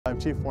I'm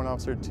Chief Warrant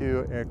Officer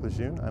 2 Eric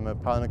Lejeune. I'm a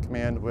pilot in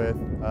command with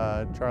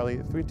Charlie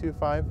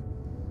 325,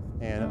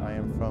 and I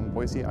am from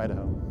Boise,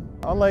 Idaho.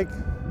 Unlike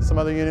some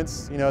other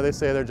units, they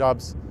say their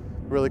job's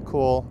really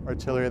cool,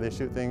 artillery, they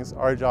shoot things.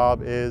 Our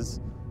job is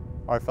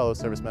our fellow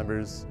service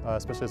members,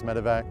 especially as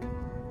Medevac.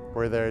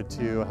 We're there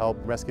to help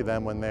rescue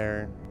them when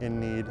they're in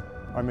need.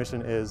 Our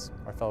mission is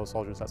our fellow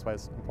soldiers, that's why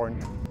it's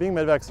important. Being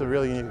Medevac is a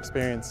really unique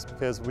experience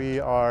because we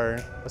are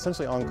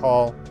essentially on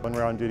call when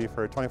we're on duty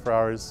for 24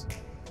 hours,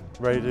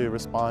 ready to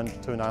respond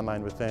to a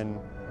 9-line within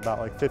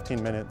about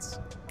 15 minutes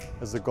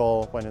is the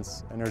goal when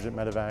it's an urgent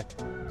Medevac.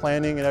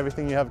 Planning and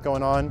everything you have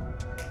going on,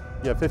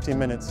 you have 15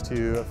 minutes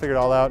to figure it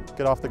all out,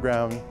 get off the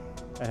ground,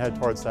 and head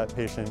towards that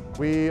patient.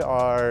 We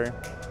are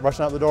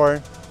rushing out the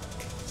door,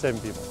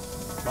 saving people.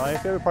 My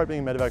favorite part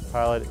being a Medevac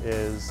pilot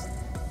is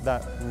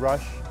that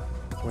rush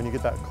when you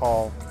get that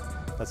call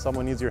that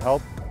someone needs your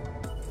help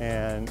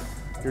and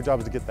your job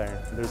is to get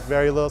there. There's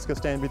very little that's going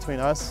to stand between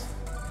us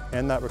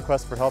and that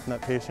request for help and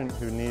that patient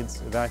who needs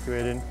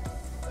evacuated.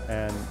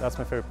 And that's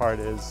my favorite part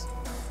is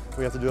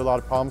we have to do a lot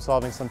of problem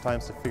solving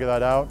sometimes to figure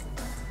that out,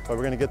 but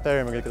we're going to get there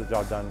and we're going to get the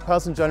job done.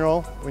 Pilots in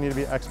general, we need to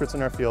be experts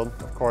in our field,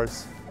 of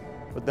course,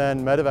 but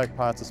then Medevac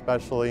pilots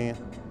especially,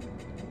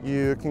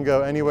 you can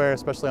go anywhere,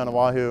 especially on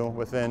Oahu,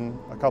 within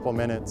a couple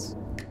minutes.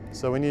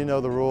 So we need to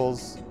know the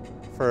rules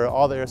for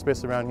all the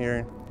airspace around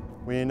here.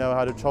 We need to know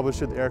how to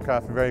troubleshoot the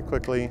aircraft very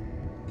quickly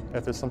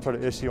if there's some sort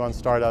of issue on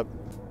startup.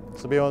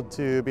 So be able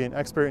to be an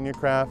expert in your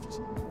craft,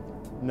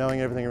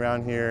 knowing everything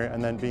around here,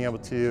 and then being able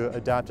to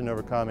adapt and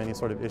overcome any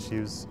sort of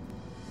issues.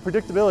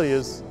 Predictability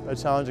is a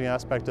challenging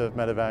aspect of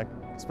Medevac.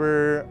 Because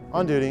we're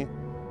on duty,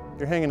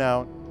 you're hanging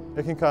out,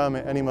 it can come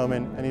at any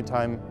moment, any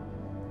time,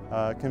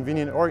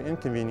 convenient or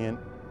inconvenient,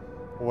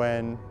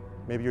 when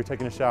maybe you're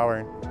taking a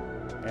shower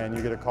and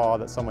you get a call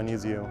that someone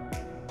needs you.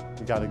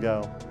 You gotta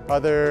go.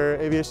 Other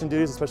aviation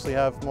duties especially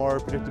have more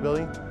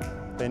predictability.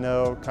 They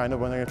know kind of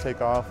when they're gonna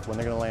take off, when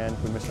they're gonna land,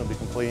 when the mission will be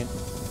complete.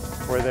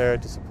 We're there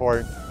to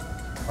support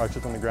our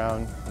troops on the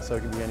ground, and so it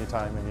can be any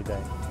time, any day.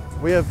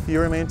 We have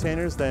fewer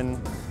maintainers than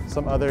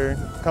some other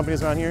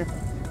companies around here,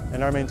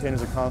 and our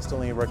maintainers are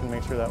constantly working to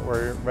make sure that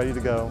we're ready to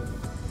go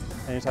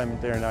anytime,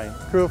 day or night.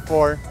 Crew of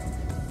 4,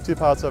 2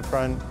 pilots up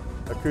front,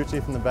 a crew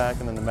chief in the back,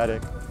 and then the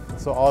medic.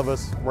 So all of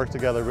us work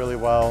together really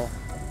well.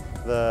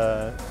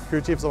 The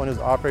crew chief is the one who's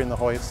operating the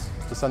hoist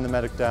to send the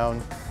medic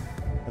down.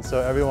 And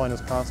so everyone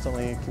is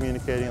constantly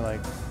communicating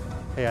like,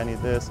 hey, I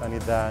need this, I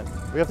need that.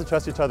 We have to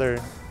trust each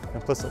other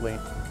implicitly.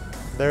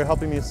 They're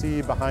helping me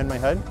see behind my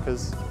head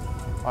because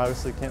I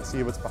obviously can't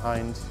see what's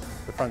behind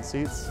the front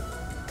seats.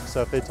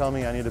 So if they tell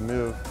me I need to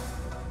move,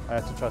 I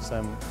have to trust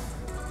them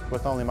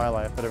with not only my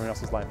life, but everyone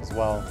else's life as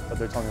well, that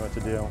they're telling me what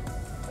to do.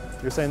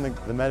 You're sending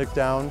the medic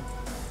down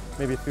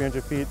maybe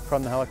 300 feet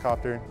from the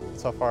helicopter.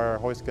 That's how far our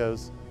hoist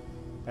goes.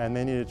 And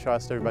they need to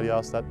trust everybody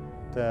else that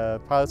the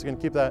pilots are going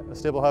to keep that a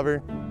stable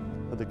hover,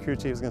 that the crew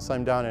chief is going to send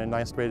them down in a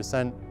nice straight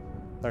descent.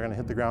 They're going to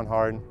hit the ground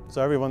hard.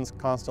 So everyone's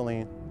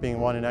constantly being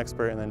one, an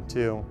expert, and then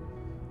two,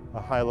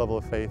 a high level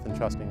of faith and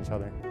trusting each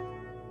other.